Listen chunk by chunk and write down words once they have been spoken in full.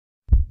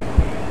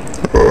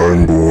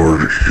I'm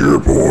bored, you're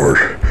bored.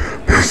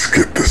 Let's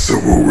get this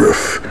over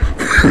with.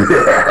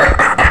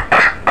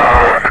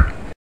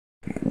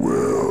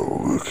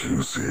 Well, look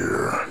who's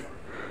here.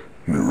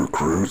 New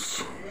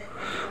recruits?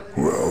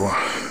 Well,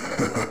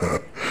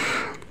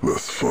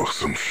 let's fuck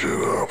some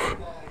shit up.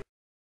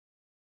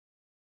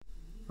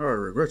 I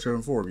regret to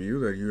inform you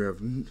that you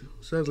have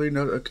sadly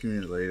not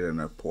accumulated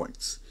enough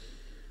points.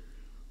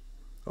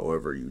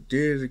 However, you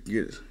did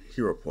get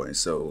hero points,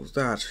 so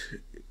that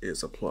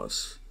is a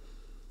plus.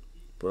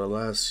 But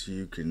alas,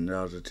 you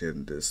cannot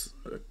attend this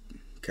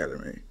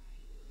academy.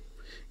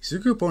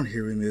 Izuku, upon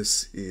hearing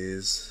this,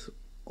 is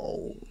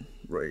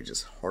already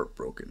just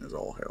heartbroken as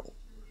all hell.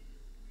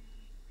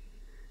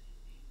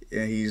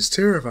 And he's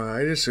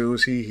terrified as soon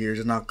as he hears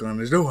a knock on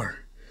his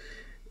door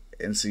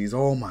and sees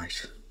All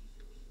Might.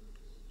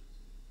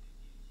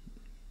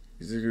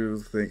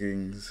 Izuku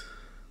thinking,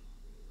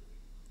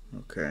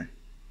 okay,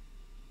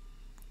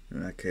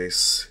 in that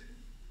case,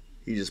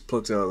 he just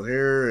plucks out his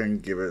hair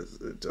and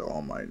gives it to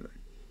All Might.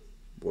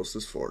 What's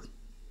this for?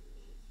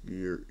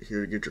 You're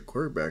here to get your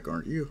quirk back,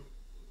 aren't you?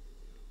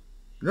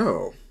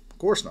 No, of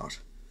course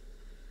not.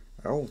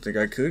 I don't think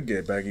I could get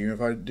it back even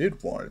if I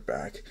did want it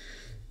back.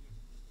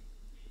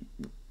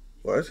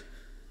 What?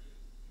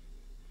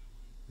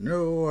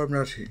 No, I'm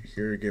not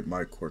here to get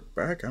my quirk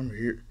back. I'm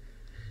here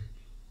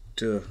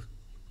to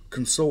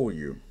console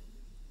you.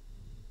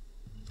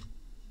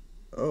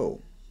 Oh,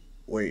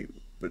 wait,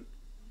 but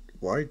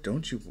why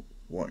don't you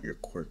want your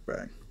quirk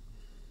back?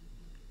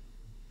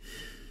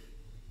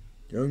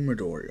 Young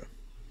Midoriya,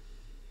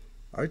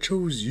 I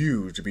chose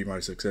you to be my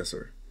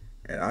successor,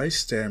 and I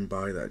stand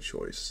by that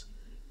choice.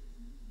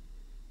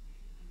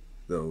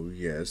 Though,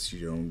 yes,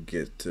 you don't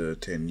get to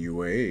attend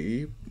UA,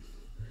 you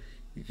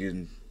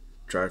can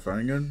try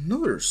finding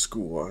another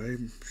school,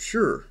 I'm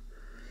sure.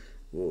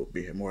 We'll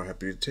be more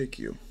happy to take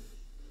you.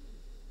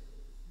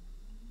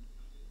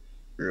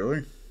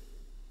 Really?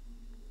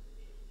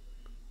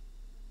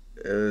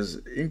 As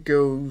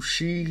Inko,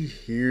 she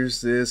hears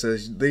this,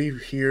 as they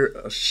hear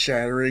a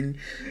shattering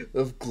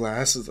of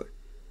glasses. Like,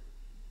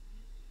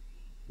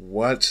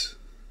 what?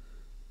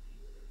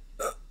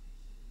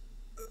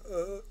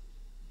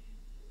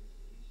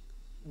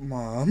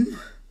 Mom?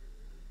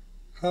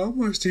 How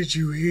much did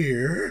you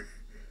hear?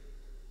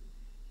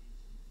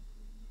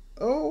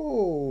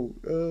 Oh,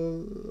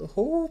 the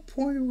whole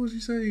point was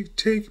you say,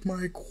 take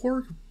my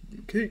quirk,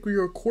 take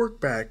your quirk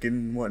back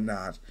and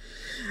whatnot.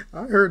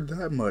 I heard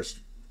that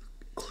much.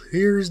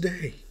 Clear as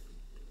day.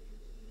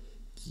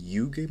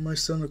 You gave my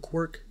son a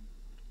quirk?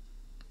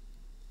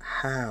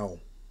 How?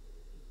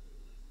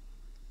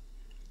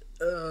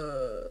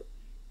 Well,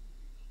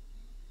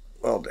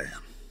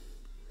 damn.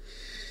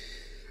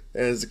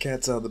 As the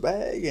cat's out of the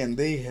bag, and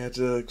they had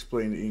to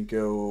explain to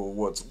Inko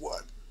what's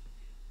what.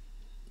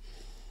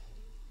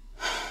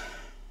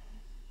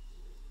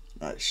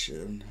 I should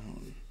have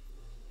known.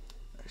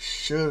 I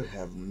should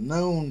have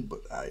known,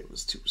 but I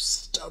was too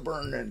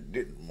stubborn and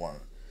didn't want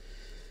to.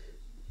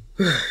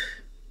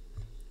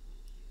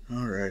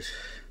 Alright.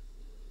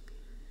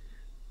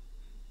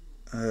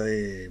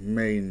 I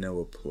may know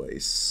a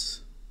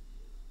place.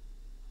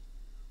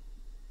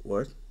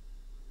 What?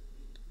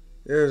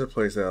 There's a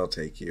place that'll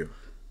take you.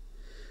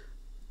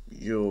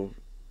 You'll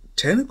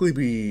technically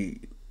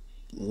be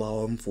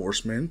law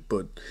enforcement,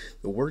 but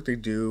the work they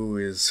do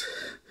is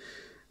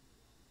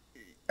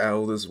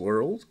out of this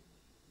world.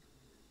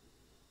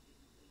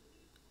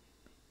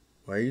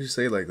 Why do you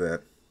say it like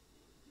that?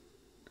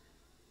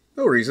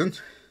 No reason.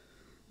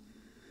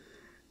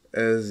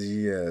 As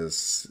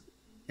yes,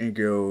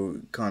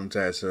 Inko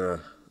contacts a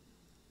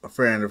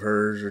friend of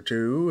hers or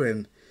two,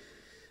 and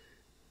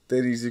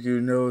then Izuku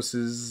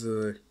notices,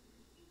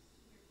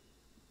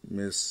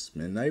 Miss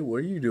Midnight, what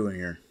are you doing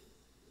here?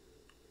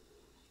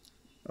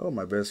 Oh,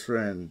 my best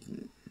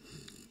friend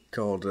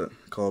called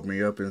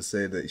me up and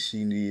said that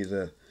she needs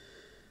an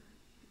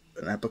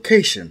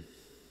application.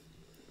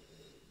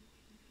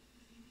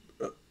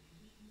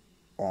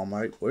 All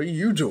Might, what are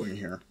you doing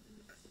here?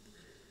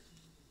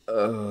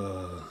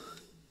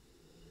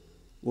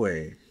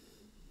 Wait.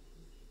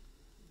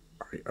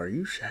 Are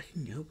you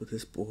shacking up with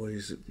this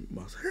boy's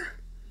mother?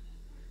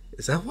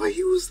 Is that why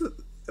he was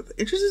at the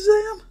entrance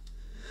exam?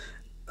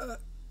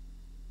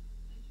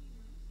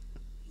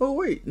 Oh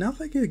wait, now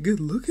that I get a good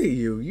look at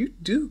you, you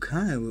do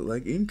kind of look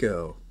like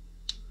Inko.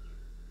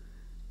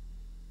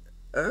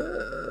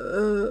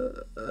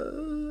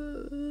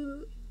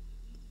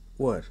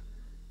 What?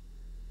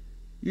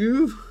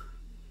 You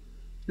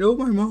know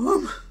my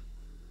mom?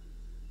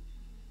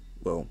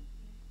 Well,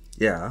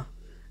 yeah.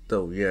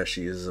 Though, yeah,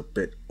 she is a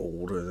bit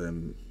older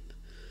than...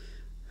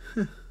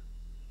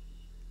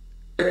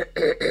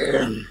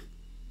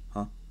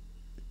 Huh?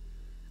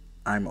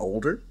 I'm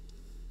older?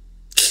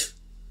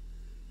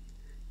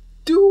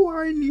 Do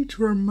I need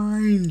to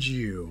remind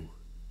you,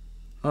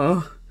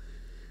 huh,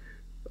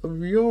 of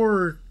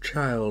your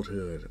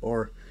childhood,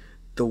 or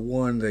the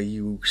one that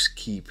you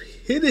keep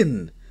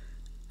hidden?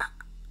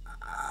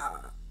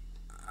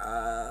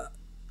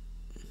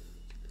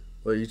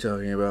 What are you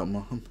talking about,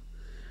 Mom?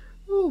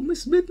 Oh,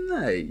 Miss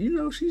Midnight. You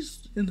know,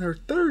 she's in her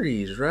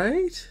 30s,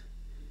 right?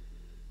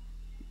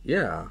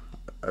 Yeah.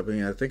 I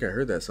mean, I think I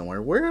heard that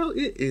somewhere. Well,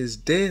 it is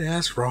dead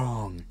ass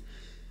wrong.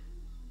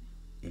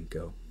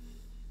 Inko,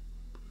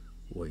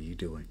 what are you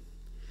doing?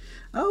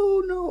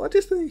 Oh no, I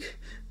just think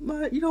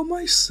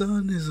my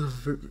son is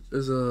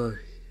a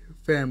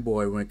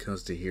fanboy when it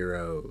comes to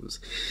heroes,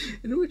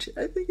 in which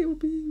I think it would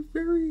be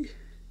very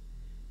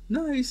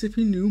nice if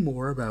he knew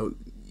more about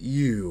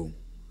you.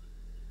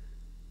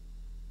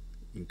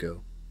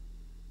 Inko,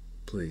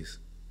 please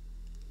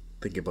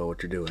think about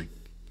what you're doing.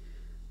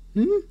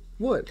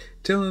 What?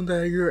 Tell him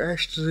that you're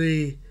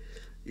actually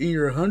in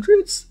your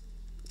hundreds?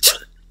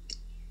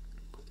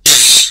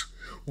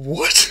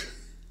 What?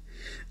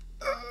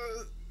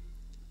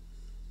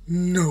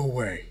 No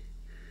way.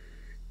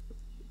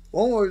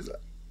 Almost.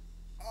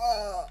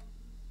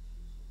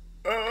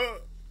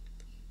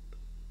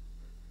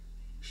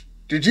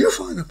 Did you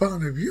find the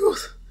fountain of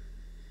youth?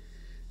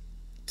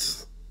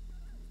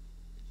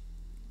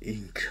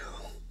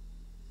 Inko.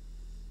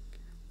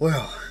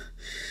 Well,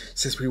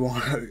 since we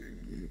want to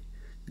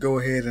go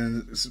ahead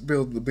and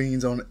spill the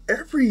beans on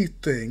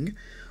everything,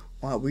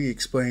 why don't we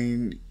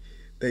explain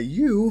that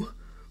you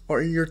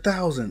are in your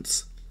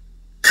thousands?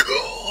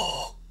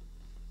 You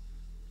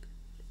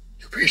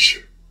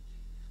bitch.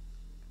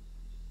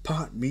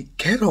 Pot, meat,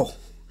 kettle.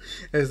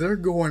 As they're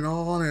going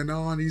on and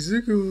on,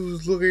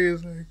 Izuku's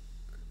looking like,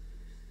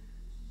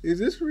 is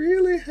this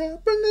really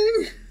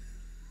happening?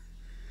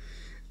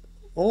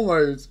 Oh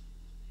my.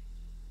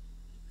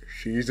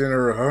 She's in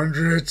her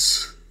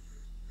hundreds.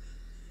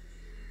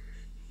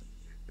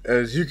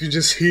 As you can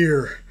just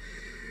hear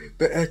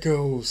the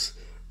echoes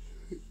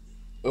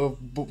of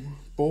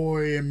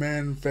boy and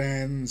man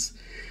fans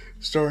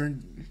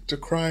starting to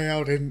cry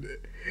out in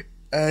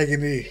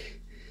agony,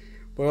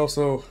 but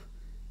also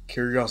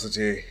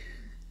curiosity.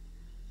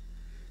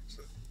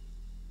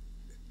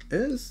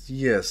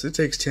 Yes, it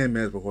takes 10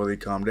 minutes before they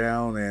calm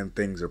down and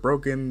things are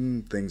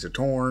broken, things are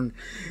torn,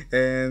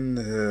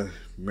 and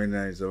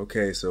Midnight's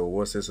okay, so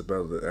what's this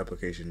about the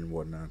application and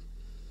whatnot?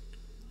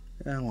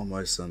 I want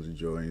my son to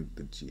join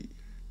the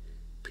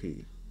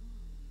GP.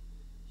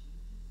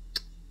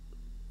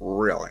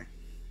 Really?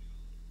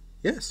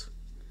 Yes.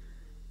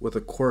 With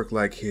a quirk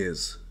like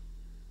his.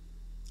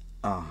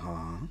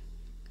 Uh-huh.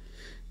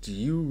 Do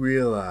you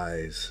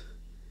realize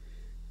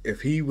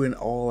if he went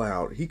all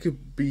out, he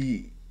could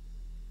be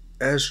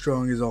as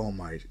strong as All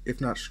Might, if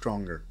not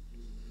stronger?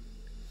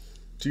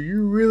 Do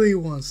you really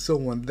want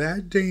someone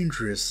that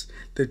dangerous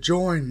to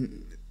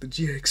join the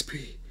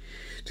GXP?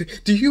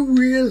 Do you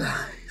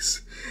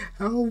realize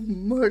how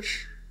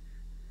much...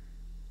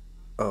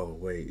 Oh,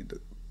 wait.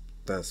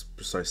 That's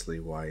precisely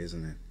why,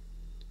 isn't it?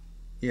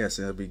 Yes,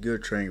 it'll be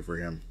good training for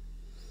him.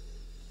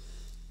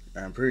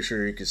 I'm pretty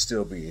sure he could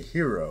still be a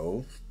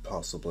hero,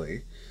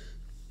 possibly.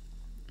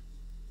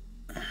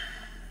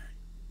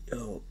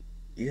 Oh,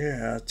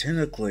 yeah,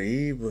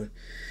 technically, but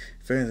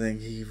if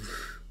anything, he's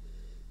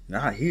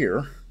not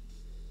here.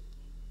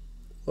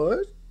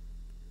 What?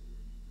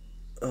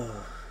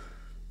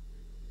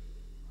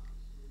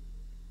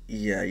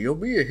 Yeah, you'll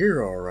be a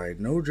hero, alright,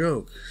 no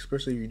joke.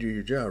 Especially if you do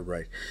your job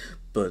right.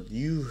 But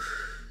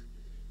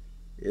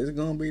it's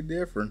gonna be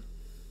different.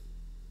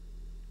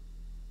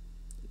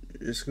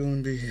 It's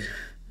gonna be...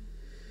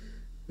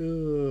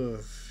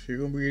 you're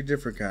gonna be a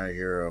different kind of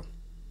hero.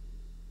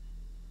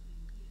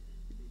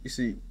 You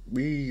see,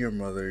 your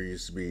mother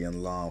used to be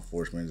in law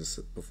enforcement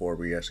before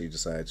we actually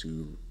decided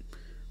to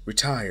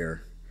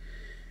retire.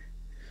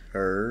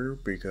 Her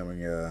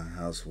becoming a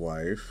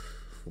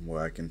housewife, from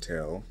what I can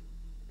tell.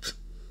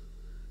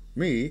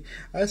 Me,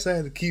 I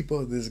decided to keep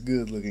up this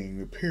good-looking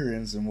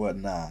appearance and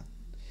whatnot,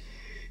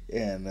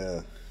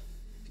 and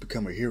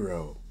become a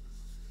hero.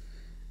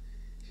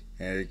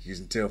 And as you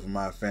can tell from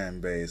my fan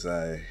base,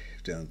 I've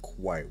done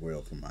quite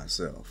well for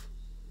myself.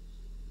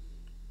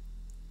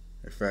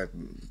 In fact,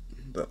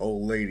 the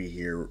old lady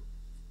here.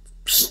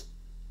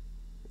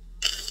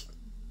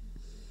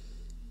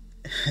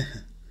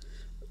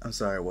 I'm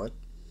sorry, what?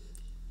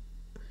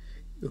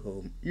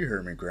 You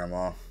heard me,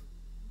 Grandma.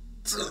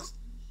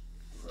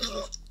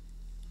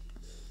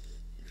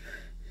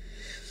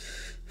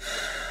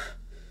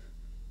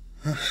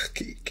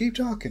 Keep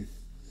talking.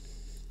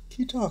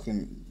 Keep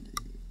talking,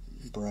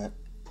 brat.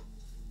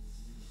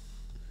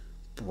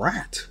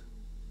 Brat?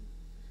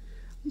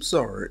 I'm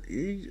sorry.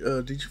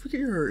 Did you forget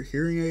your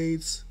hearing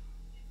aids?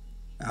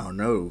 I don't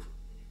know.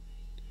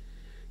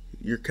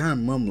 You're kind of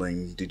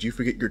mumbling. Did you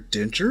forget your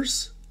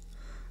dentures?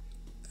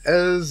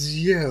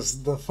 As yes,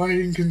 the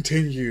fighting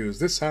continues.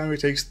 This time it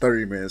takes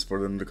 30 minutes for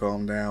them to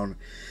calm down.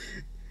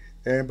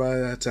 And by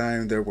that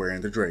time, they're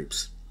wearing the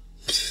drapes.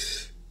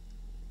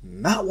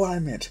 Not what I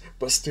meant,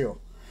 but still.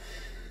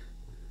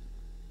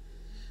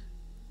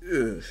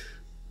 Ugh.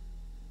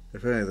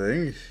 If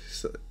anything,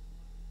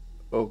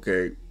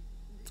 okay.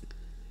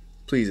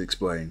 Please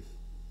explain.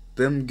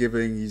 Them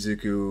giving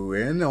Izuku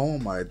and All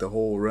Might the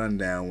whole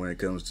rundown when it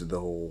comes to the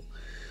whole...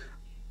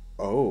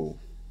 Oh.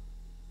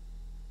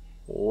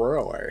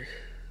 Really?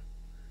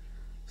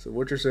 So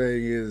what you're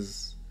saying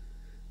is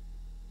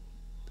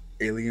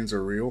aliens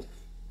are real?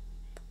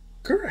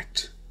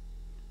 Correct.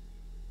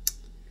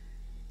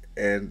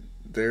 And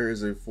there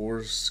is a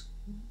force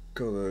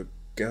called the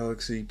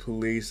Galaxy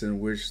Police in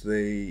which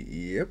they.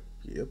 Yep,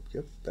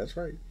 that's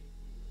right.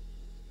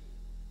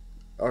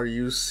 Are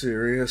you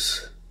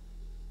serious?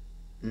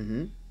 Mm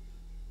hmm.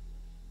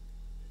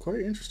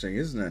 Quite interesting,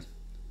 isn't it?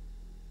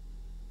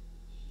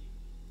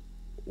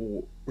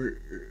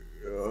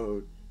 Uh,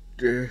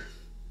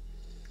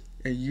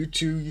 and you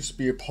two used to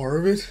be a part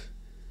of it?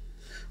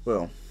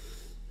 Well,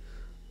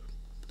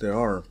 there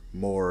are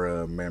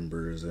more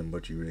members than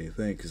what you really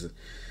think. Cause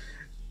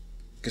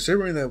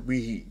considering that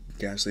we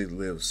actually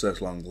live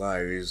such long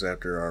lives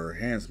after our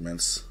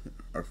enhancements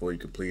are fully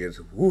completed,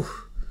 whew,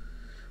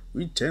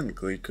 we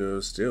technically could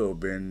have still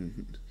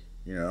been,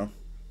 you know,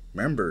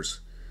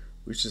 members.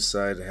 We just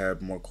decided to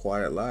have more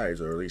quiet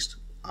lives, or at least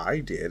I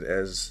did,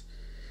 as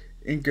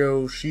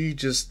Inko, she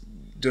just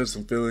does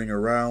some fiddling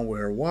around with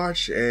her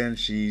watch and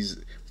she's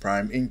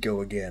Prime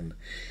Inko again.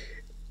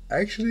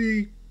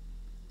 Actually,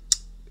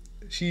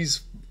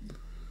 she's,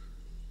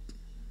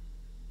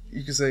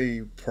 you could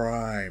say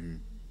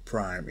Prime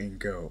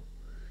Inko.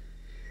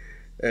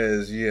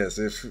 As yes,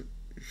 if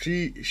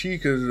she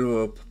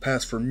could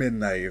pass for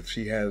midnight if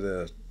she had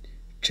a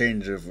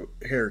change of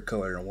hair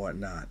color and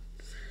whatnot.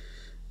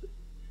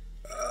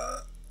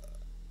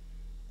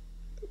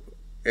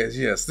 As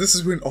yes, this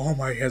is when All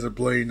Might has a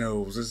bloody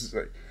nose. This is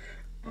like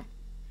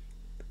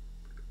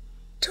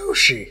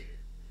Toshi.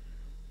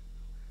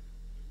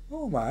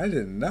 Oh my! I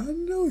did not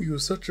know you were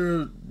such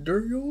a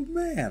dirty old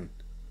man.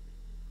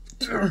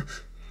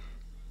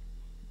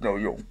 No,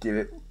 you don't get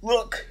it.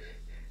 Look,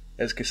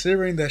 as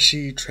considering that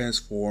she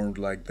transformed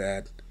like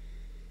that,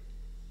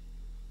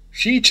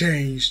 she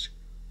changed.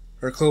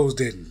 Her clothes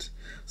didn't.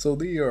 So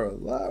they are a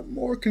lot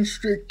more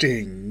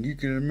constricting. You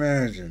can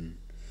imagine.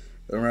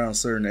 Around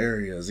certain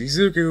areas.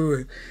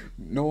 Izuku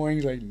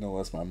knowing like, no,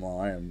 that's my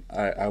mom.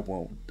 I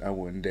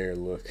wouldn't dare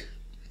look.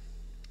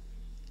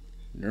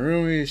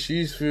 Narumi,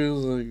 she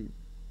feels like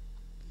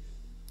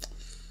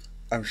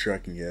I'm sure I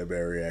can get a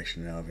better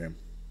reaction out of him.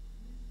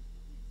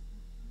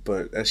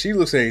 But as she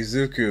looks at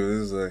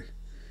Izuku, it's like,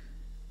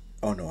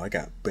 oh no, I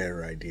got a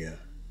better idea.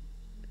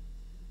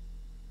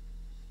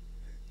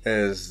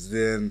 As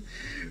then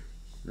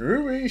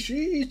Narumi,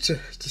 she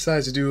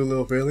decides to do a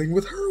little fiddling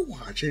with her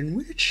watch, in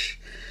which,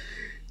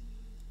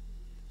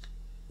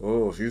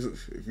 oh, if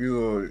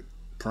you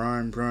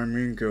Prime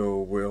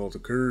Inko with all the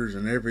curves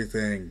and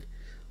everything,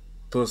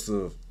 plus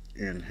the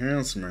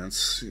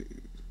enhancements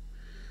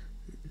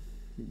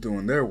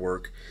doing their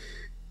work,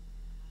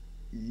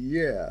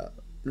 yeah,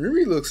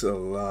 Riri looks a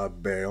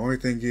lot better. Only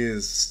thing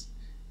is,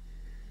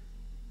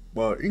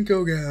 well,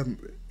 Inko got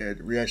a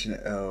reaction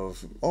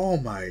of All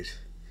Might.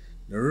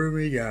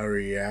 Narumi got a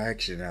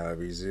reaction out of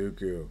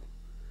Izuku.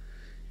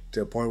 To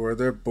the point where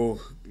they're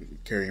both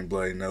carrying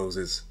bloody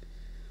noses.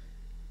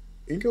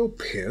 Inko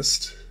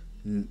pissed.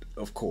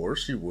 Of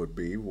course, she would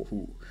be.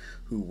 Who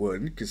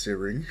wouldn't,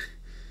 considering?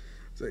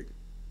 It's like,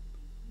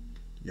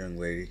 young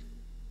lady,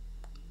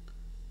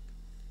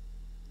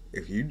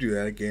 if you do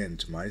that again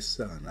to my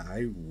son,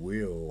 I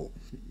will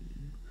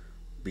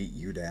beat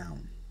you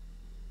down.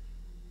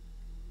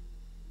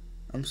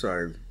 I'm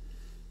sorry. You're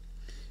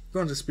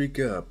going to speak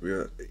up.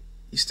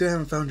 You still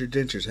haven't found your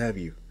dentures, have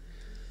you?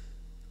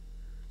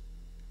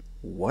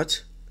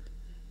 What?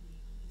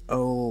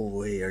 Oh,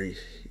 wait, are you...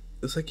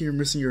 Looks like you're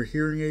missing your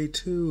hearing aid,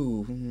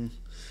 too.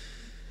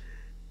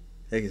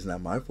 Hey, it's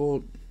not my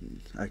fault.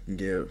 I can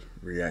get a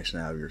reaction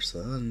out of your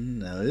son.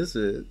 Now, is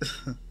it?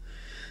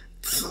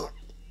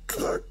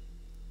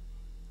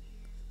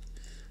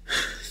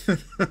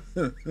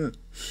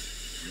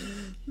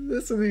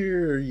 Listen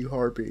here, you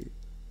harpy.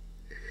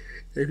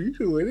 If you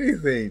do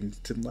anything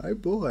to my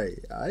boy,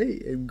 I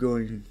am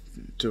going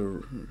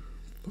to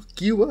fuck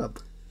you up.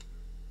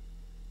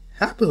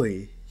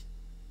 Happily.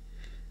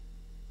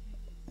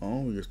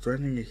 Oh, you're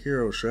threatening a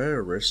hero. Should I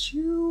arrest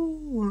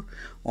you? Or,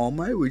 All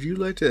Might, would you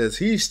like to? As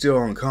he's still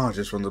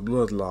unconscious from the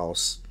blood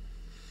loss.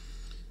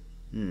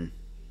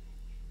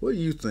 What do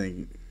you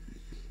think,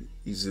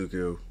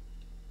 Izuku?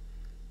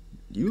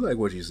 You like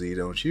what you see,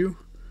 don't you?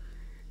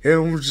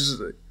 Him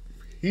just,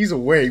 he's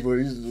awake, but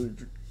he's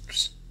like,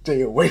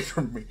 stay away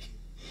from me.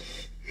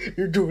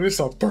 You're doing this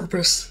on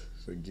purpose.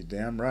 So you're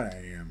damn right I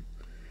am.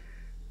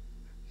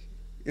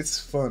 It's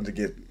fun to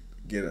get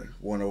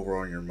one over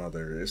on your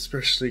mother,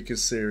 especially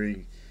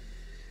considering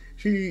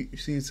she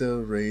seems to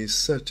have raised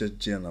such a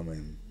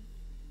gentleman.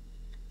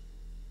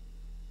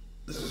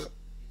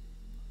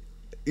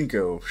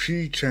 Inko,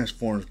 she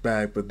transforms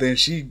back, but then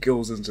she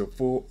goes into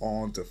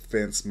full-on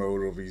defense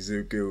mode of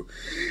Izuku,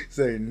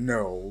 saying,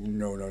 no,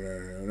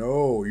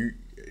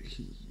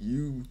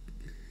 you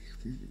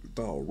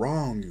thought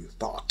wrong, you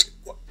thought.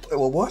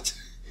 What?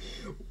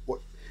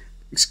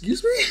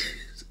 Excuse me?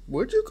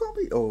 What'd you call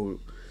me? Oh,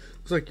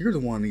 looks like you're the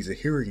one who needs a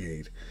hearing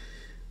aid.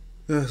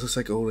 Looks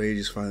like old age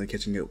is finally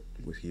catching up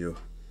with you.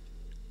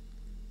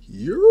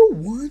 You're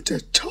one to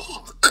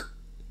talk.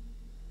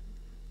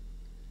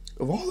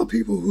 Of all the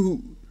people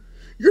who...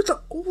 You're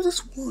the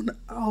oldest one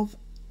of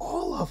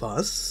all of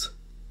us.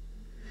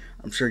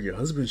 I'm sure your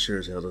husband sure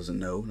as hell doesn't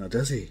know, now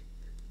does he?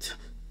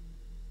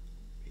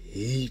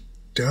 He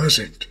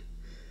doesn't.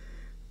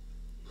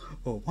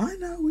 Well, why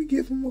not we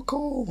give him a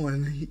call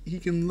and he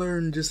can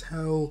learn just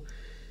how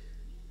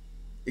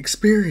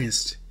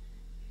experienced,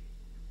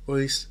 or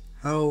at least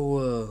how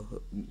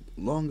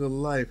long a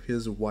life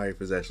his wife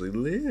has actually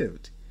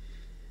lived.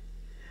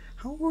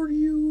 How old are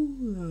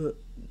you?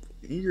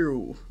 You're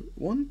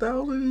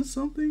 1,000 and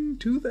something?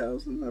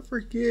 2,000? I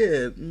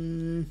forget.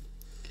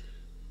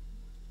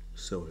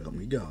 So help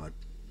me God.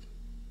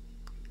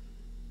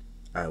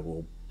 I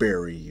will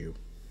bury you.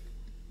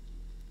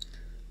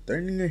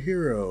 Threatening a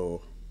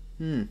hero.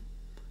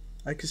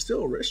 I can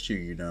still arrest you,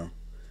 you know.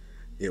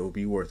 It will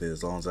be worth it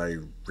as long as I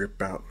rip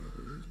out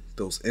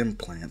those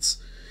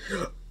implants.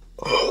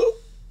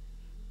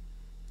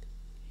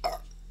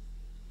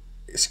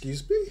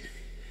 Excuse me?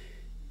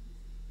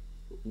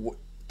 What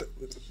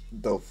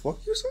the fuck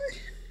you say?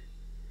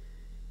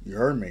 You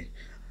heard me.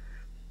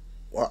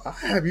 Well, I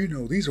have you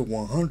know these are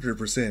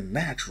 100%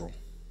 natural.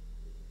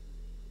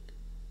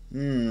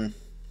 I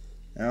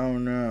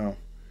don't know.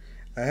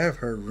 I have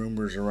heard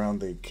rumors around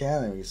the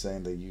academy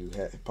saying that you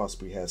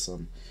possibly had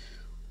some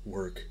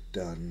work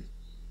done.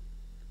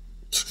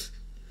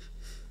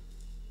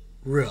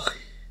 Really?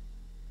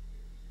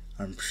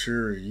 I'm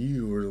sure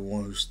you were the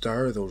one who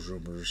started those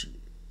rumors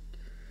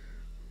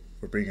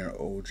for being an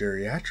old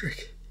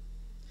geriatric.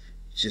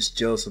 Just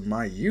jealous of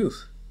my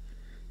youth.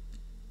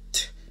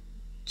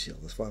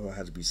 Jealous. Why do I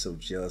have to be so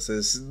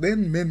jealous?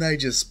 Then Midnight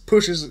just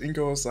pushes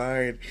Inko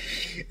aside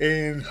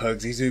and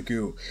hugs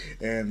Izuku.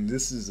 And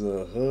this is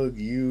a hug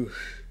you...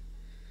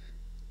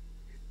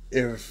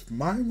 If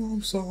my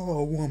mom saw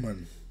a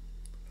woman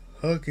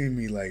hugging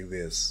me like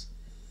this,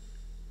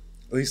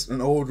 at least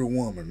an older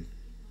woman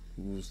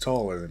who was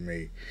taller than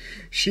me,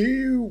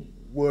 she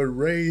would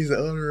raise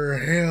utter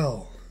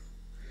hell.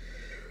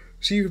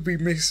 She would be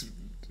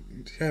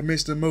had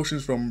mixed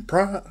emotions from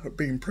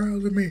being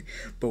proud of me,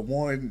 but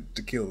wanting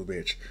to kill the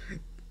bitch.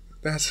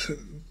 That's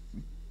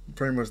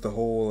pretty much the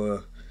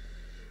whole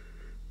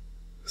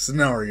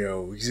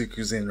scenario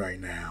Izuku's in right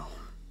now.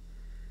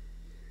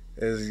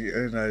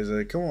 And I was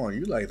like, come on,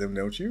 you like them,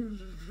 don't you?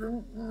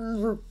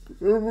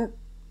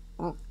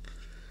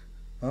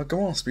 Come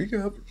on, speak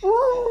up.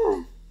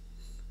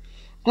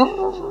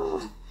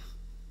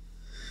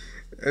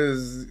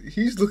 As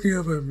he's looking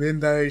up at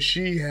Midnight,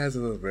 she has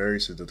a very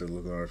seductive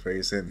look on her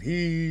face, and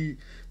he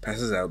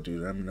passes out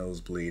due to a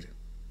nosebleed.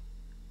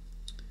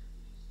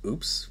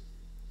 Oops.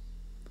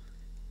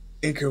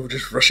 Inko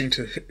just rushing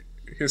to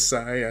his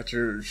side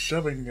after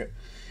shoving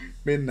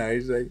Midnight.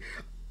 He's like,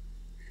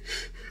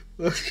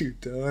 what you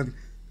done?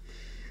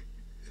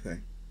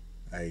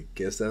 I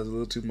guess that was a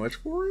little too much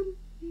for him?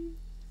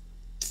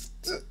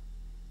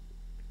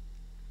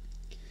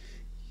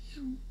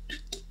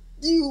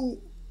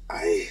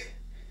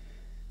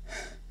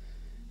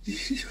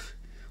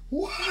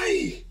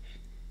 Why?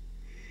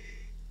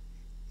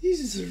 You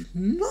deserve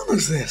none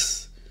of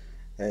this.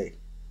 Hey,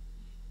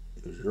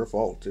 it was your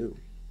fault too.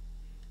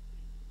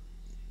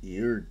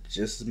 You're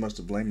just as much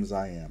to blame as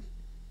I am.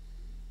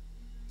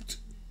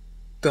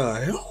 The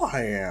hell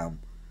I am?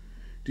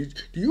 Do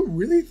you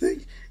really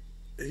think?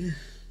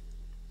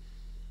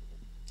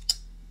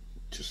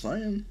 Just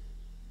saying.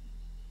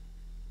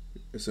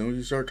 As soon as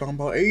you start talking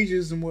about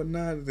ages and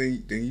whatnot,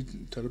 then you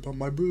talk about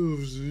my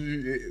boobs.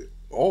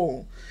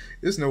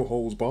 It's no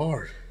holds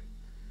barred.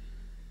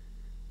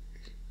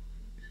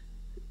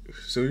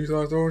 So you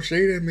start throwing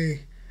shade at me,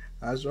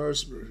 I start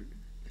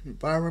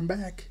firing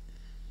back.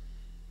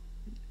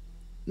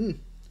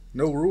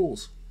 No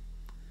rules.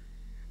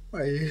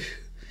 Wait,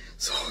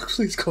 so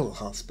please call the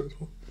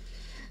hospital.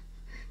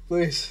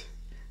 Please.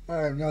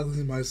 I am not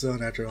losing my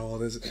son after all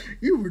this.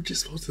 You were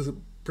just supposed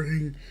to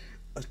bring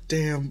a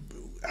damn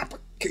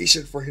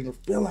application for him to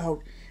fill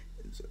out.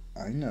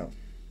 I know.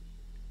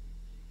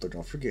 But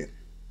don't forget.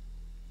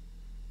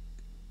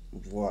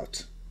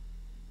 What?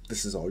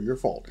 This is all your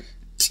fault.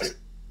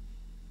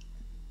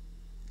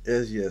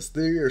 Yes,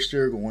 they are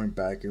still going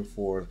back and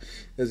forth.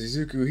 As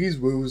Izuku, he's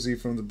woozy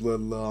from the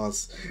blood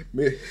loss.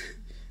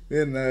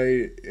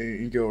 Midnight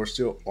and Ingo are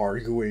still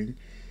arguing.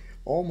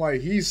 All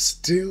Might, he's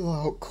still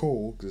out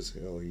cold, because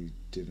hell, he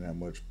didn't have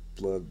much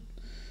blood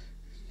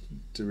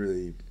to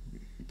really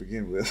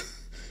begin with.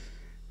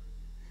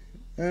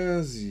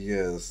 As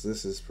yes,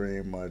 this is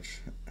pretty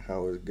much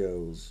how it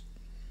goes.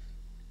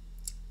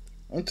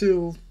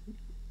 Until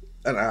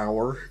an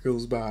hour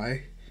goes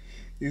by.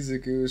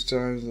 Izuku's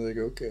trying to like,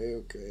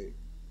 okay.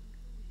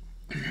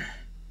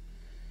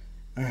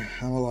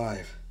 I'm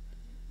alive.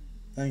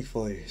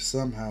 Thankfully,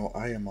 somehow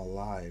I am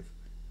alive.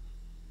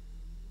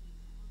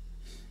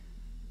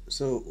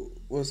 So,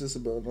 what's this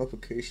about an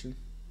application?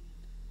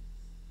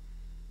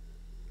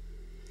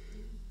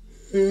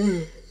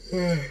 Man.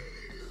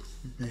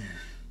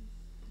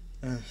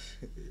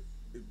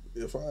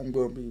 If I'm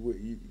going to be with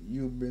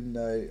you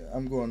Midnight,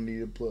 I'm going to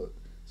need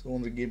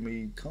someone to give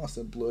me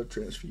constant blood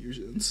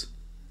transfusions.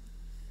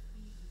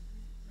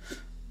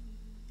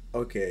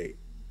 Okay.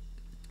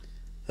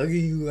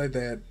 Hugging you like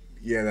that,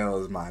 yeah, that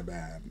was my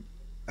bad.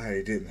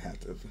 I didn't have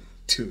to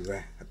do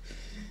that.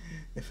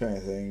 If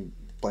anything,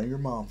 blame your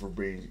mom for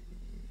being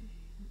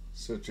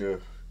such a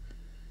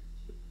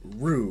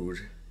rude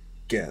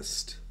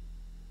guest,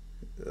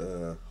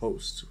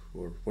 host,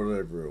 or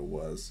whatever it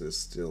was. It's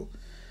still,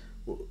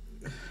 well,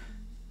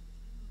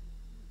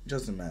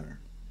 doesn't matter.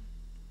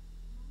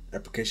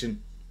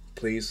 Application,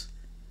 please.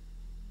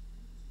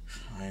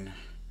 Fine.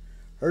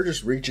 Her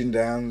just reaching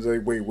down,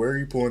 like, wait, where are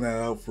you pulling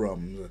that out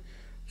from?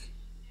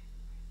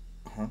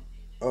 Huh?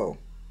 Oh,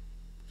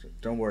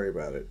 don't worry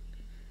about it.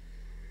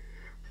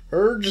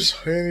 Her just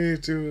handing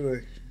it to,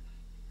 like,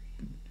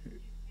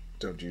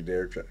 don't you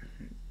dare try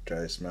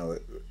to smell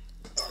it.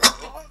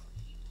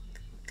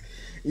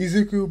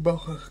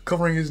 Izuku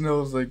covering his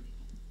nose, like,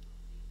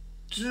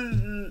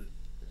 don't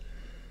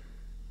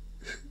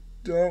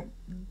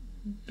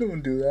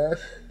do that.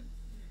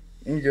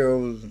 And he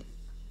goes,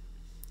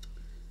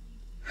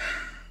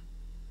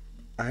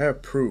 I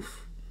have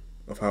proof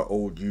of how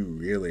old you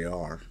really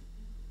are.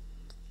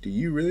 Do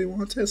you really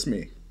want to test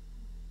me?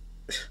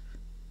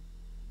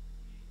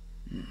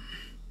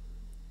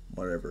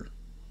 Whatever.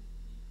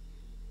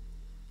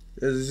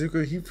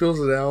 Izuku, he fills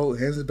it out,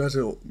 hands it back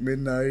to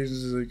midnight, and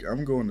is like,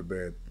 I'm going to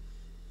bed.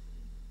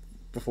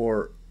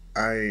 Before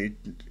I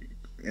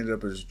end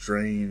up as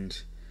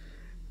drained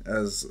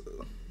as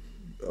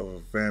a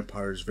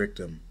vampire's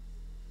victim.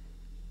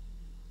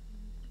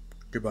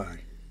 Goodbye.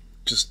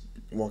 Just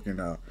walking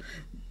out.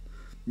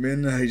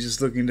 Midnight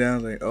just looking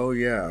down like, oh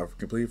yeah, I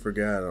completely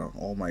forgot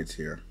All Might's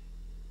here.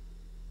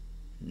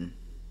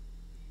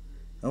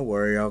 Don't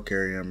worry, I'll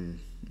carry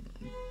him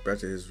back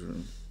to his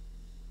room.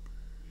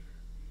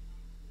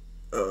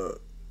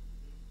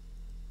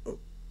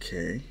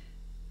 Okay.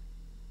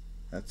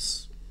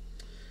 That's...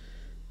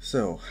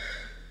 So,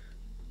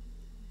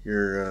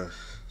 your,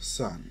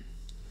 son.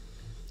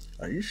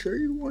 Are you sure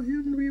you want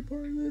him to be a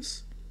part of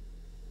this?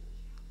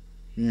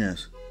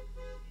 Yes.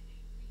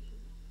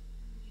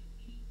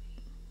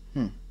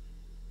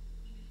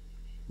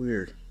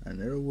 Weird. I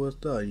never would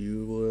have thought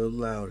you would have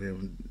allowed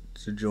him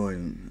to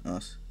join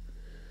us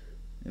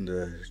in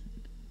the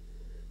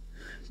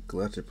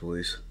Galactic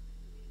Police.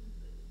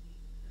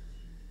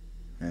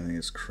 I think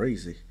it's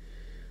crazy,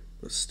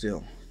 but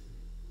still.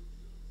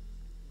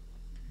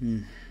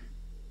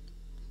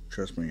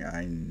 Trust me,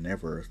 I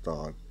never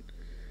thought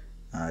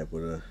I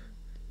would have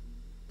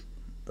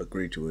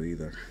agreed to it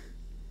either.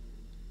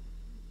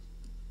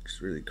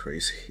 It's really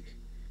crazy.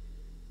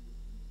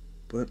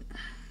 But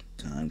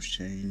times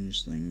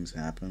change, things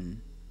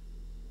happen.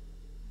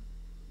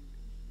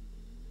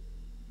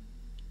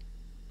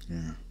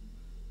 Yeah.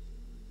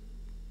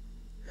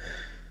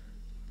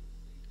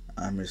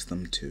 I miss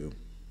them too.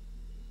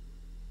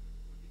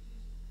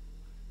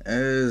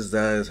 As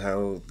that is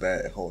how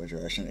that whole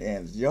interaction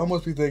ends. Y'all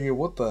must be thinking,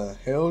 what the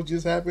hell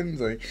just happened?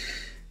 Like,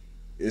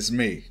 it's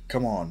me.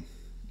 Come on.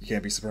 You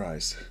can't be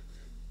surprised.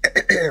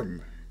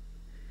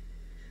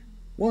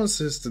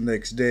 Once it's the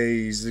next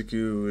day,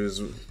 Izuku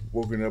is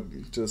woken up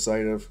to the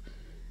sight of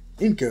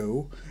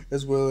Inko,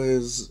 as well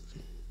as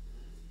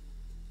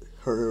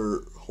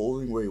her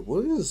holding. Wait,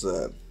 what is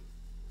that?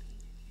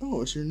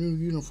 Oh, it's your new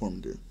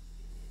uniform, dude.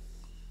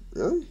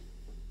 Really?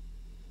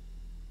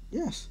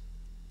 Yes.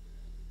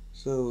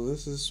 So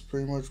this is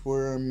pretty much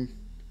where I'm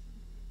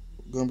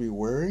gonna be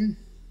wearing?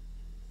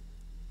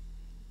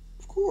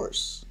 Of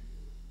course.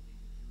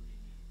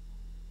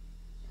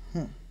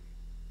 Huh.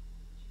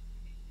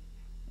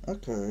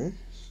 Okay,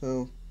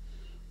 so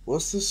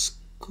what's this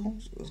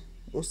called?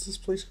 What's this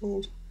place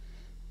called?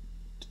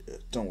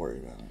 Don't worry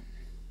about it.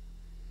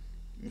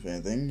 If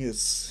anything, it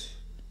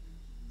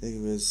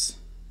was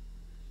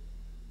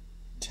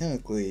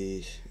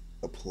technically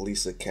a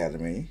police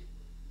academy.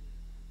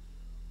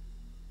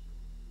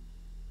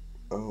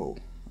 Oh,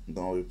 I'm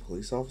the only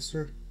police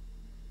officer?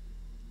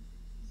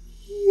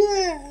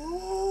 Yeah.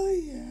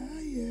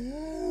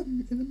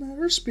 In a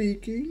matter of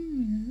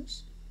speaking,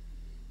 yes.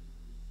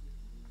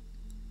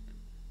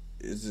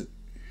 Is it...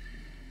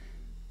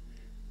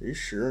 Are you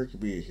sure I could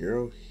be a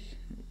hero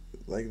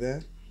like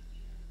that?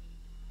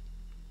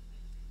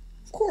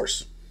 Of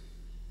course.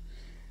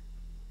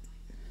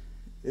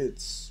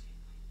 It's...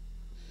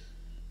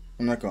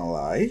 I'm not gonna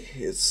lie,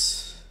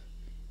 it's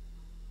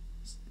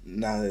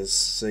not as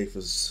safe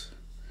as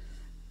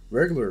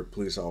regular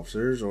police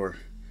officers, or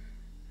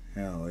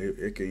hell,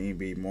 it can even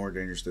be more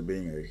dangerous than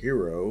being a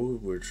hero,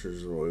 which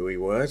is, wait,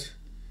 what?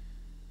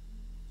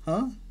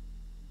 Huh?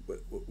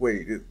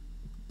 Wait,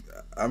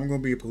 I'm gonna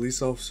be a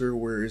police officer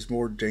where it's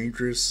more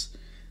dangerous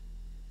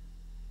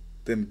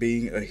than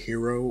being a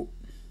hero?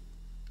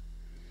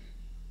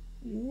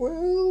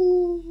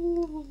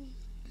 Well,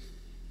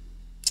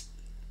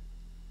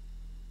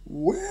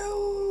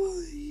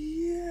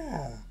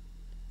 yeah.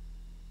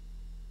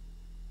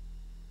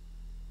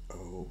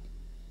 Oh.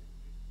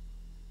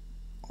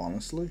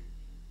 Honestly?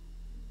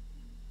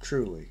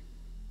 Truly.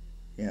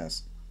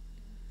 Yes.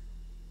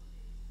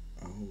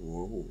 Oh,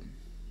 whoa.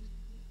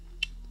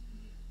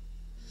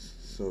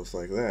 So it's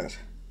like that.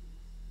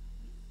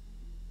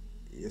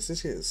 Yes,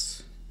 it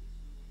is.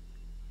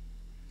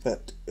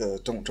 That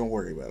don't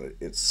worry about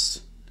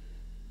it.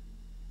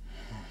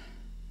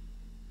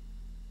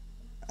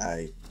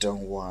 I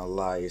don't want to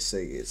lie.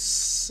 Say it's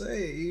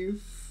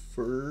safe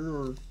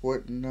or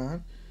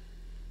whatnot.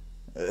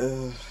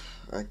 Uh,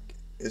 I,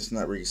 it's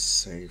not really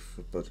safe,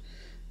 but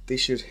they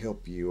should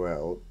help you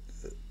out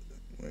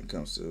when it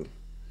comes to,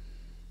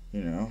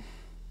 you know,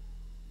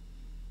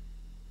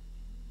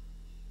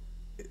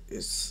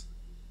 it's.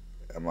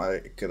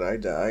 Could I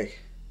die?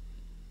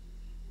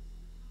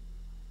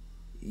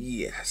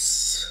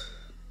 Yes.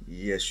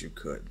 Yes, you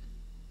could.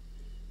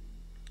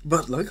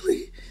 But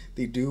luckily,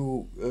 they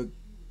do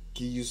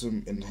give you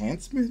some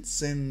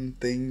enhancements and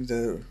things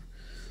that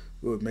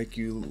would make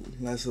you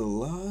last a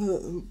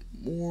lot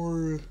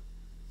more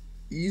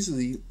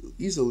easily,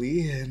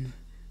 and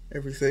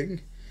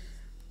everything.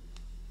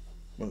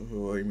 What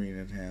do you mean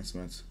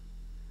enhancements?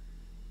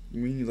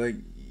 You mean like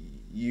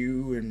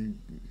you and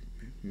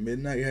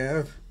Midnight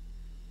have?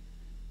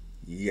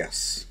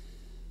 Yes.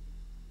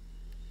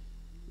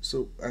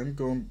 So I'm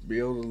going to be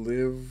able to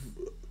live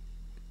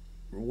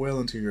well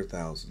into your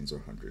thousands or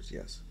hundreds,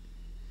 yes.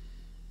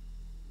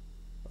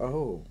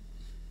 Oh.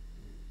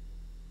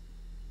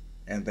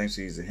 And thanks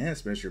to these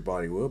enhancements, your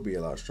body will be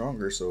a lot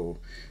stronger, so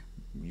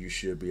you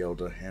should be able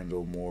to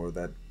handle more of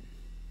that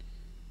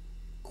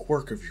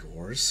quirk of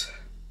yours.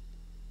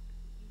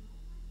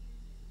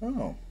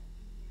 Oh.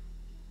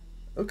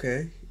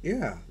 Okay.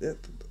 Yeah.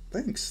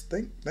 Thanks.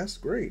 That's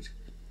great.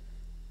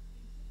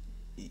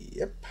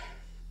 Yep.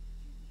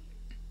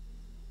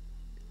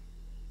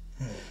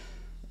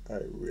 I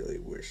really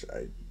wish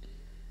I.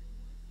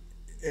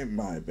 It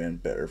might have been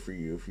better for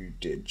you if you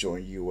did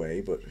join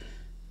UA, but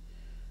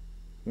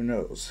who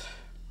knows?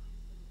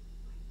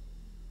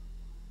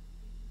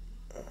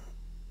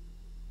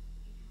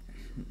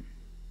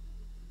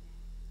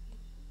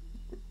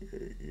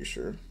 You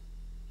sure?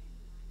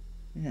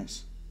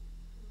 Yes.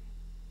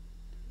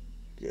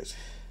 Good.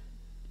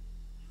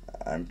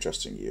 I'm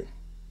trusting you.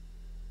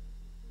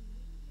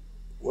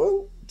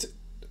 Well,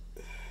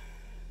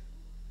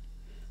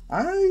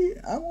 I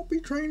won't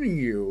be training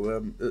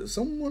you.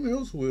 Someone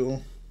else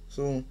will.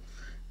 So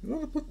you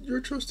gotta put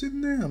your trust in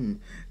them.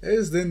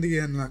 As then the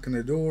end knock on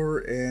the door,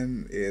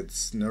 and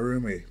it's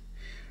Narumi.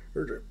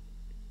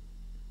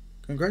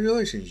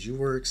 Congratulations, you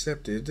were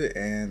accepted,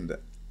 and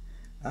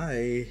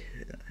I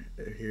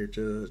am here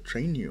to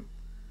train you.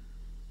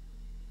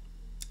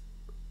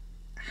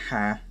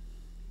 Huh?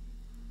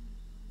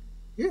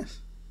 Yes.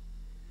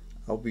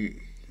 I'll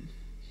be.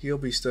 He'll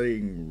be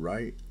studying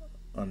right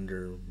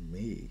under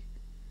me.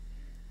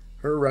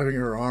 Her wrapping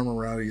her arm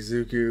around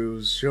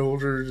Izuku's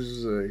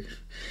shoulders,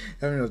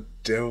 having a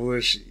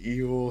devilish,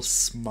 evil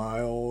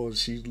smile.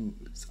 She's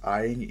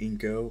eyeing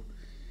Inko.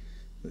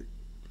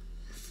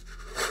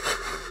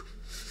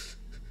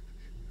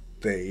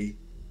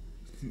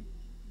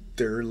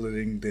 They're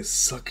letting this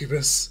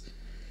succubus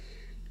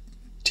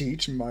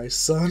teach my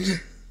son.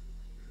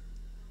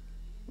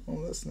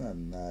 Oh, that's not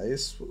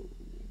nice.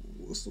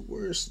 What's the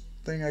worst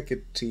thing I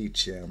could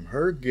teach him?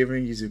 Her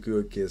giving Izuku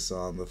a kiss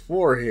on the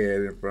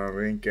forehead in front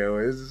of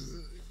Inko is.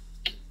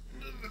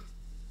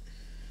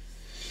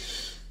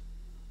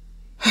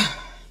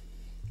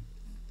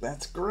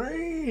 That's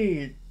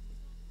great.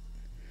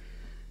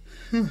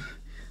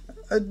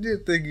 I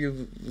did think it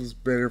was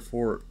better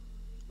for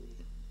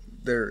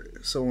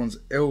someone's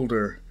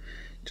elder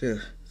to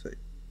say,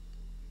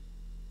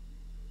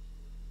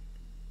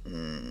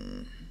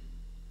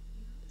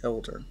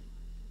 elder.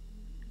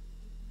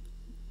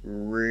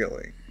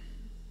 Really?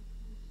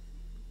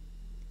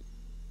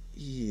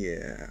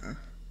 Yeah.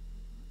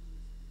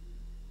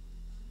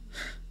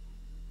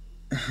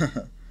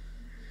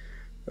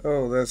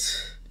 Oh,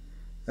 that's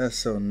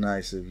so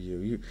nice of you.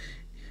 You,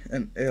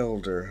 an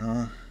elder,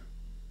 huh?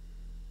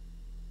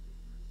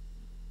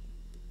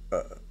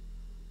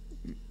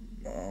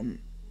 Mom,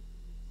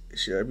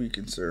 should I be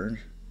concerned?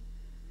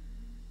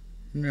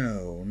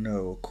 No,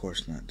 of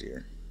course not,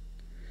 dear.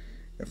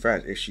 In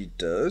fact, if she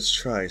does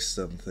try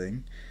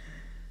something,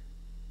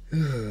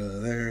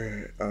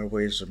 there are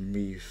ways of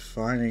me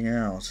finding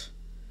out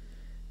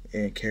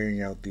and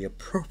carrying out the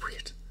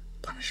appropriate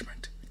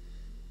punishment.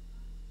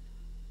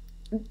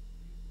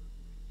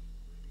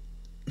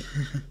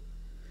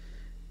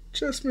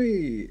 Trust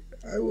me,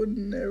 I would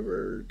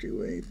never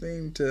do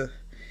anything to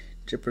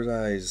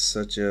jeopardize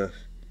such a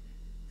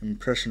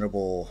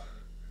impressionable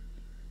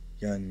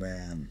young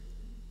man.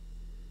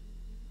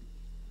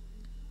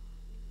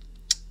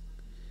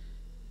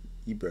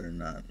 You better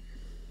not.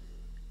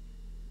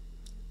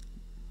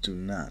 Do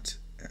not,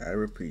 I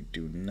repeat,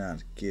 do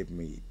not give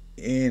me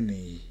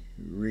any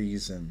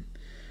reason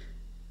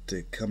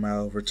to come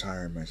out of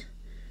retirement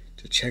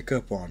to check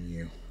up on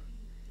you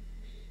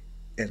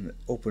and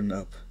open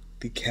up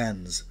the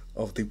cans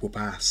of the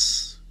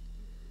whoopass,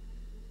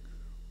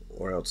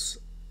 or else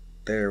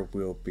there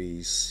will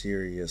be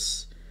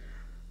serious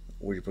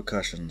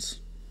repercussions.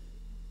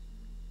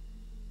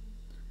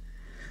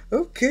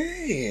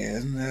 Okay,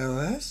 and now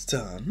that's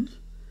done.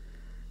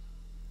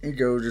 And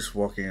go just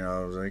walking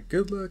out. I was like,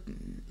 good luck,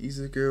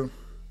 Izuku.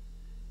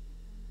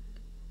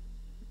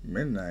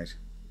 Midnight.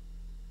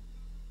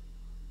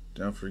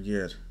 Don't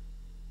forget,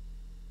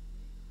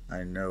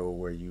 I know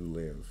where you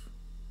live.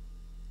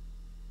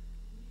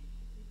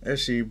 As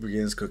she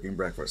begins cooking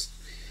breakfast.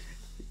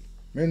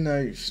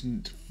 Midnight,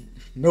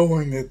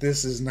 knowing that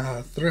this is not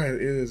a threat,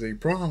 it is a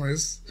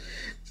promise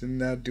to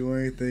not do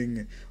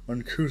anything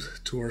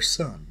uncouth to our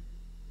son.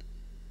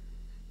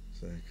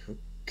 It's like,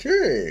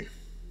 okay,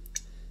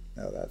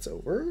 now that's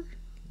over.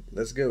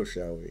 Let's go,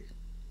 shall we?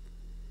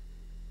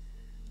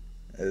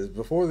 As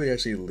before they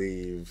actually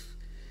leave,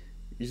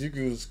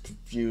 Izuku's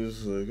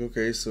confused, like,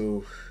 okay,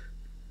 so,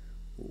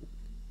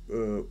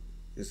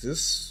 is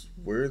this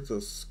where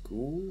the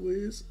school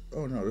is?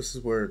 Oh no, this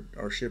is where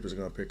our ship is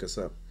gonna pick us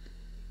up.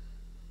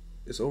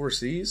 It's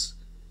overseas?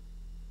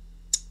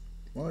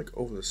 More like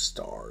over the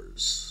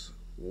stars.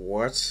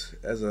 What?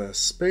 As a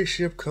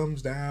spaceship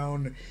comes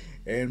down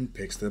and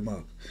picks them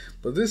up.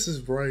 But this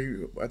is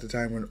right at the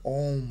time when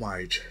All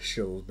Might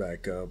shows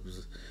back up.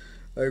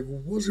 Like,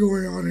 what's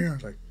going on here?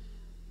 Like,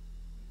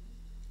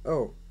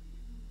 oh,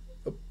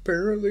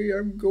 apparently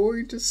I'm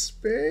going to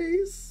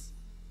space?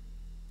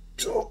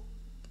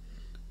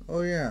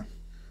 Oh yeah.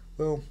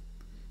 Well,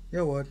 you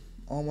know what?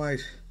 All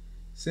Might,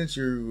 since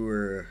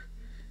you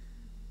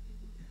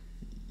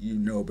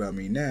know about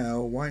me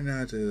now, why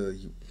not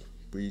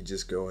we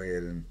just go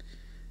ahead and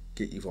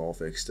get you all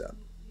fixed up?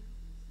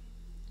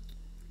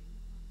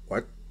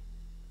 What?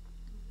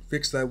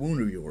 Fix that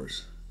wound of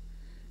yours.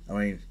 I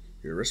mean,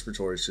 your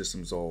respiratory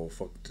system's all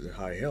fucked to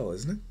high hell,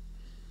 isn't it?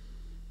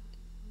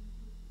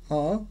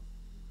 Huh?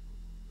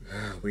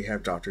 We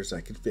have doctors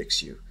that can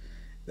fix you.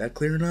 That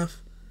clear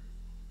enough?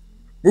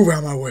 Move out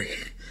of my way.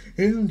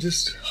 And I'm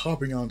just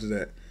hopping onto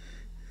that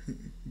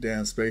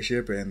damn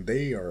spaceship and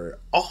they are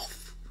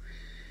off.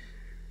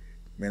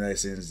 Midnight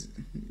sends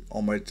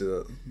All Might to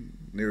the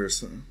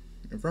nearest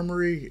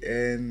infirmary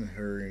and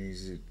her and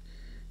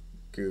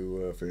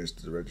Izuku finish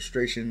the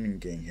registration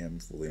and getting him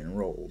fully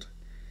enrolled.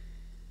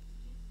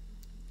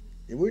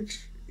 In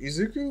which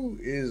Izuku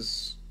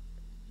is,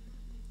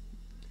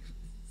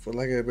 for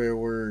lack of a better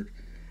word,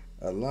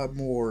 a lot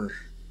more.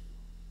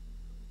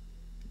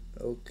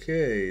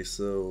 Okay,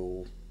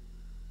 so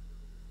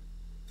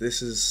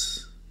this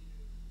is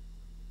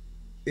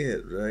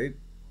it, right?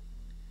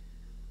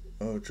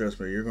 Oh, trust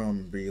me, you're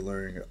going to be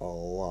learning a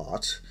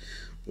lot.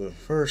 But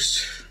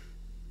first,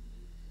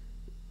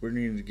 we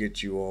need to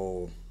get you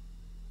all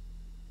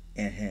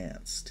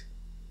enhanced.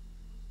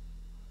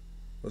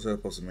 What's that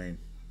supposed to mean?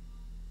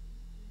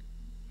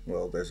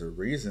 Well, there's a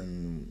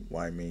reason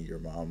why me and your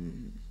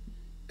mom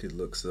could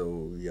look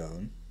so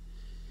young.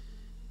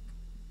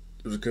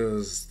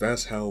 Because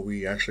that's how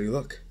we actually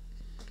look.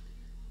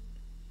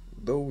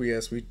 Though,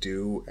 yes, we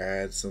do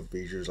add some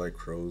features like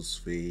crow's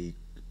feet,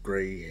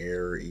 gray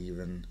hair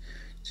even,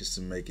 just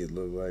to make it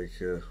look like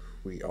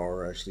we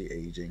are actually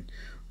aging.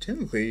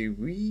 Technically,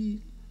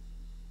 we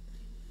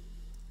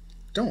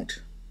don't.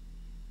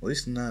 At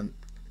least not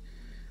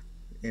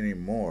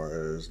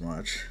anymore as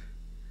much.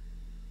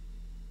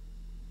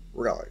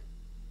 Really.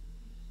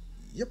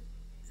 Yep.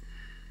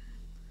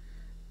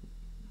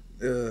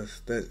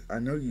 That I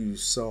know you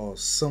saw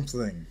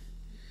something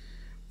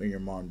when your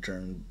mom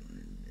turned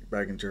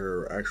back into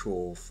her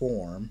actual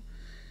form.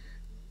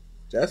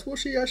 That's what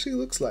she actually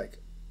looks like.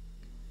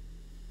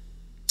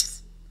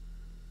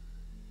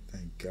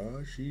 Thank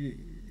God she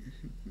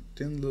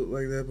didn't look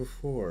like that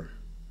before.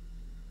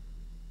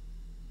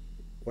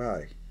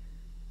 Why?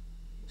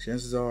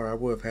 Chances are I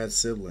would have had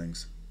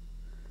siblings.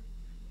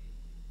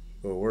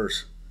 Or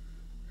worse.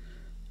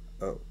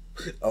 Oh,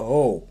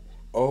 no.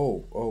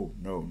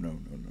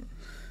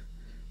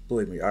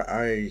 Believe me,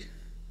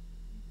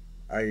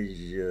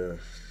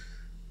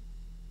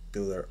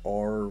 though there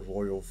are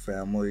royal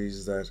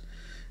families that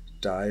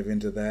dive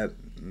into that.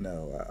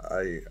 No,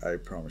 I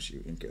promise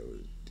you,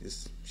 Inko,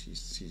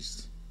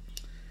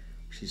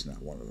 she's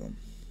not one of them.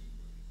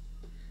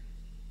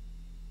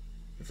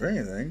 If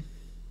anything,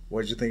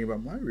 what did you think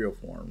about my real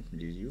form?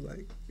 Did you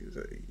like?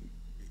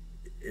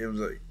 It was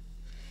like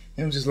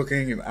him just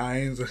looking in the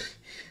eyes. Like,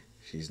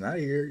 she's not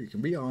here. You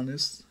can be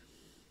honest.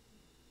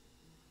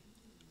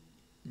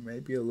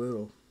 Maybe a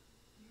little.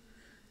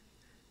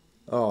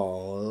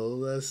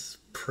 Oh, that's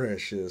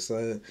precious.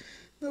 No,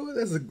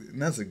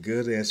 that's a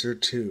good answer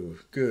too.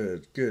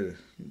 Good.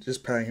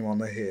 Just patting him on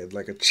the head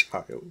like a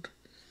child.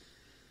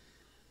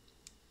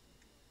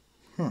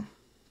 Huh.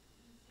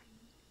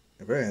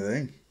 If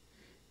anything,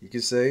 you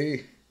could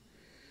say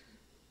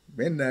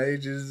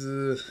Midnight is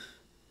a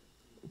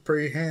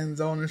pretty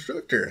hands-on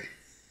instructor.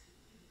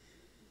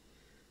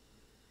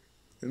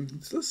 And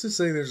let's just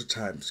say there's a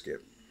time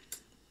skip.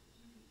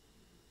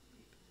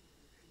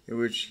 In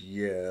which,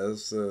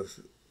 yes,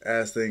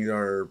 as things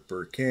are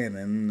per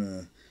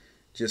canon,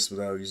 just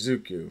without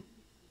Izuku.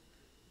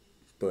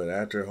 But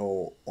after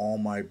whole All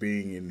Might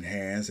being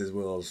enhanced as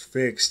well as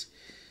fixed,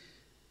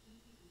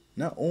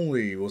 not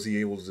only was he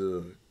able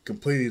to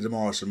completely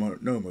demolish the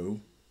Nomu,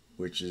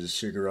 which is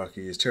Shigaraki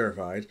is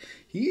terrified,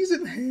 he's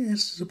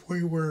enhanced to the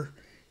point where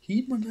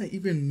he might not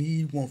even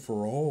need one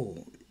for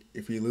all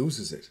if he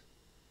loses it.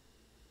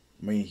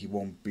 I mean, he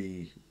won't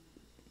be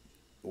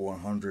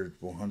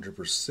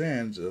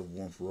 100% of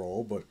One for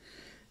All, but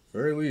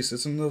very least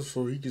it's enough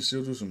so he can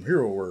still do some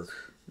hero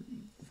work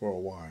for a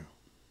while.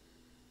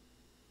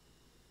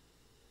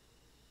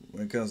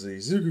 When it comes to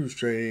Izuku's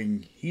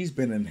training, he's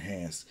been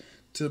enhanced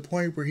to the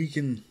point where he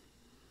can.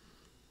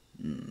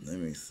 Let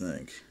me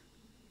think.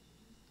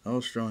 How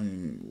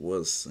strong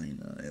was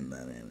Sena in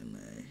that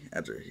anime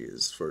after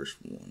his first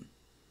one?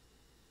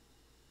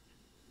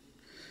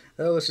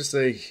 Let's just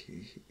say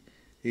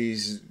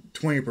he's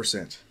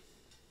 20%.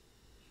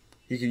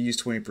 He can use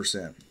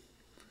 20%.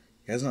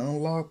 He hasn't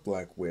unlocked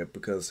Black Whip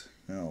because,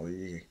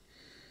 if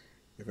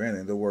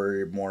anything, they'll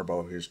worry more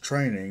about his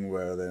training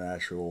rather than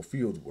actual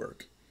field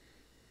work.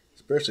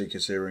 Especially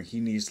considering he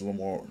needs to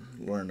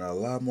learn a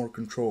lot more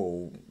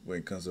control when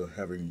it comes to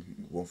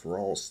having One for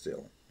All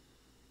still.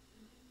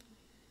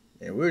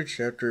 In which,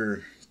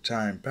 after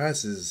time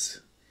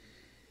passes,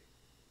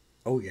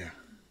 oh yeah,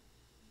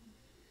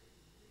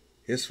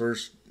 his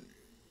first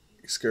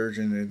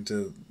excursion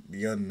into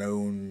the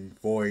unknown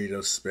void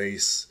of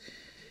space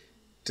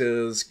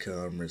does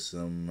come with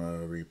some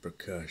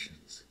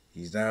repercussions.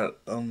 He's not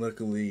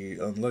unlucky,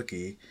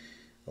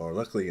 or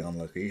luckily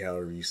unlucky,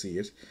 however you see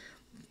it,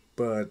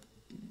 but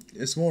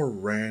it's more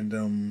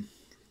random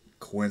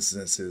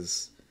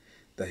coincidences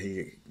that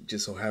he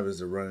just so happens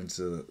to run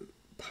into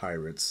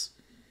pirates.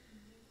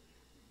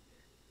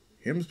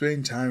 Him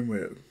spending time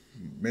with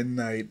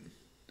Midnight,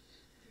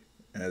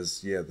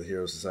 as the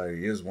Hero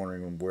Society is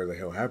wondering where the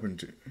hell happened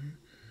to,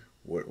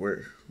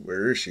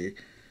 where is she?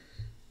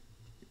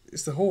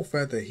 It's the whole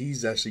fact that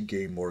he's actually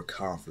gained more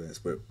confidence,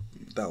 but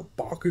without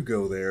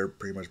Bakugo there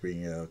pretty much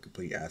being a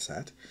complete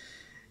asshat,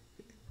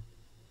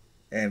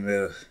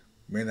 and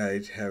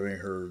Midnight having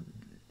her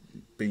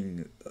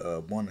being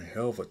one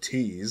hell of a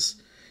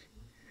tease.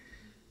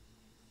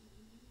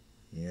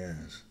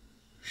 Yes,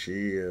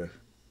 she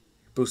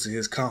boosted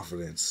his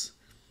confidence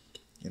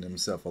in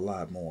himself a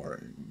lot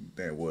more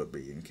than it would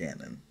be in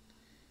canon.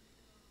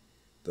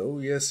 Though,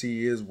 yes,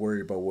 he is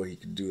worried about what he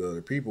can do to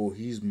other people,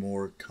 he's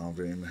more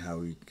confident in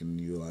how he can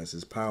utilize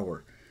his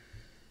power.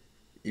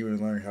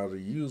 Even learning how to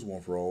use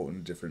One for All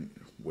in different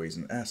ways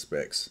and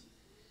aspects.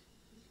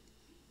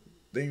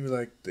 Things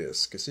like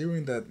this,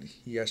 considering that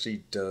he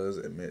actually does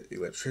emit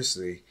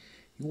electricity,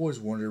 he always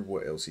wondered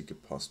what else he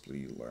could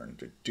possibly learn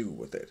to do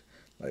with it.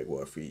 Like,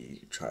 what if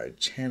he tried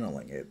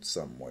channeling it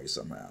some way,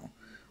 somehow?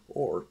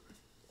 Or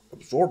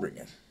absorbing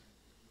it?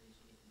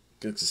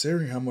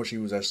 Considering how much he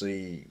was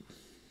actually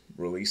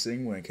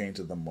releasing when it came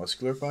to the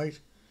muscular fight,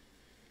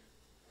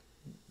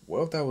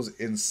 what if that was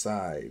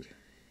inside?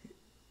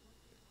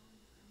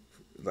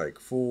 Like,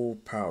 full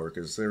power,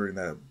 considering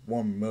that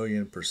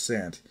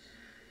 1,000,000%.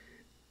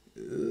 I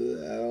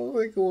don't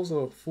think it was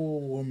a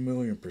full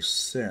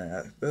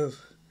 1,000,000%.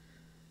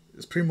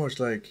 It's pretty much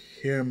like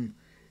him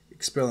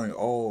expelling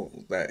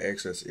all that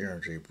excess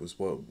energy was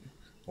what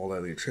all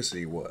that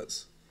electricity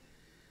was.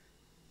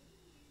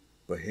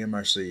 But him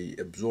actually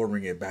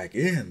absorbing it back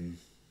in,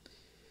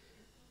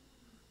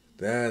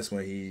 that's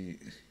when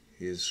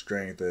his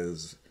strength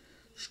is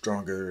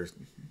stronger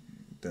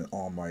than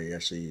All Might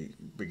actually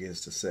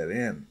begins to set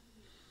in.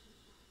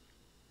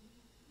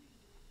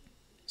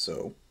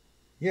 So,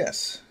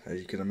 yes, as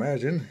you can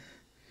imagine,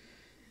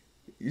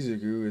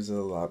 Izuku is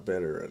a lot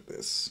better at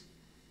this.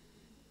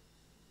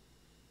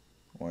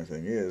 Only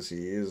thing is,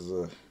 he's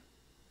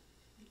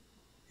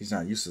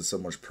not used to so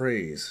much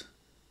praise.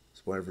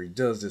 So whenever he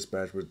does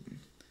dispatch with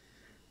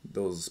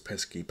those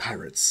pesky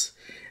pirates,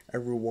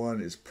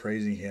 everyone is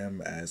praising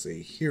him as a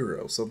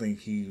hero, something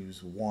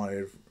he's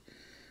wanted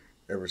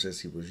ever since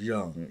he was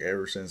young,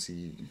 ever since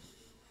he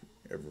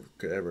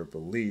could ever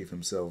believe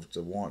himself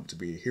to want to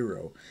be a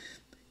hero.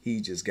 He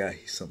just got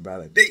some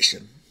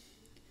validation,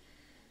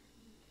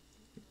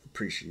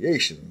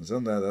 appreciation.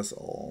 Sometimes that's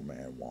all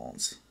man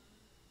wants.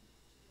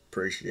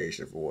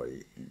 Appreciation for what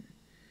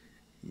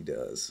he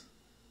does.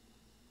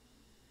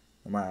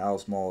 No matter how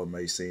small it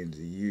may seem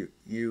to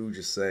you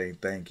just saying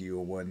thank you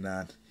or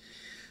whatnot,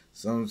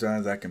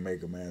 sometimes that can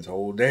make a man's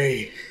whole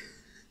day.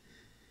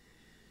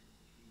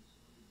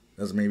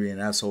 Doesn't mean being an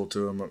asshole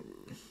to him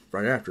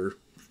right after,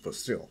 but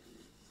still.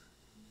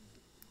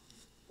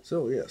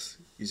 So yes,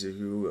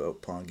 Izuku,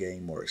 upon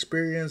gaining more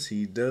experience,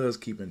 he does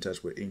keep in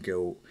touch with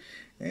Inko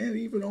and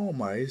even All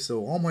Might.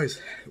 So All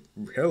Might's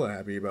hella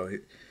happy about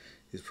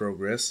his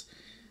progress.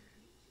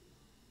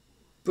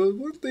 But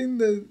one thing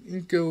that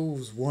Inko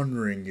was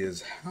wondering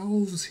is,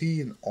 how's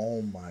he and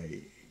All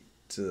Might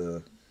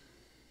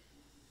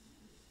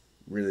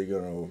really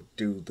gonna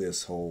do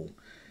this whole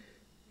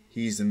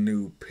he's a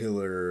new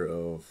pillar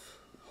of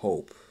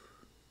hope,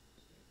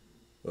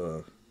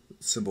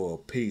 symbol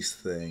of peace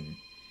thing,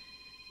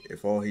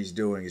 if all he's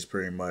doing is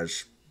pretty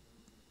much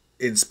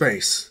in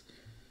space,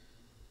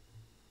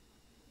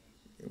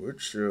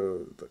 which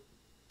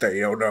they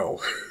don't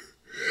know.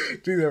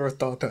 They never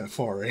thought that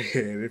far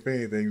ahead. If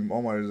anything,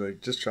 All Might was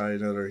like, just try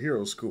another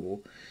hero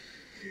school.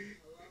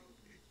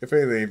 If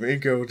anything, if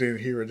Inko didn't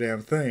hear a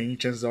damn thing,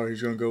 chances are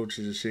he's gonna go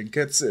to the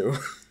Shinketsu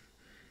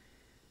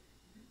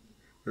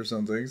or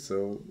something.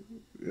 So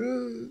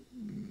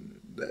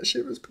that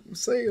ship has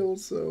sailed,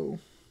 so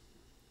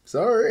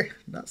sorry,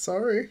 not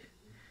sorry.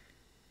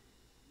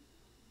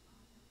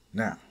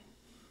 Now,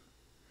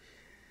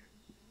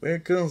 when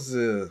it comes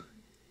to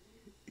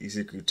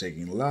Izuku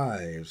taking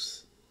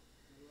lives,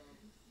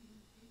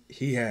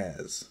 he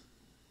has.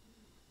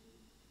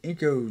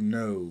 Inko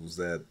knows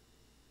that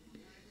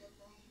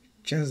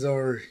chances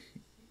are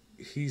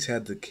he's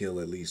had to kill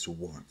at least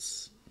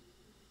once.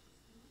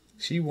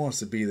 She wants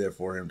to be there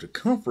for him to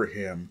comfort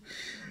him,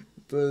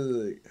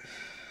 but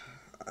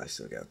I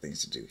still got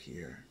things to do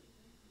here.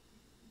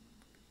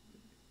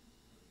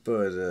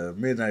 But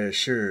Midnight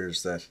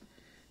assures that,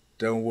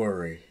 don't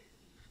worry,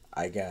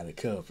 I got it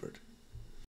covered.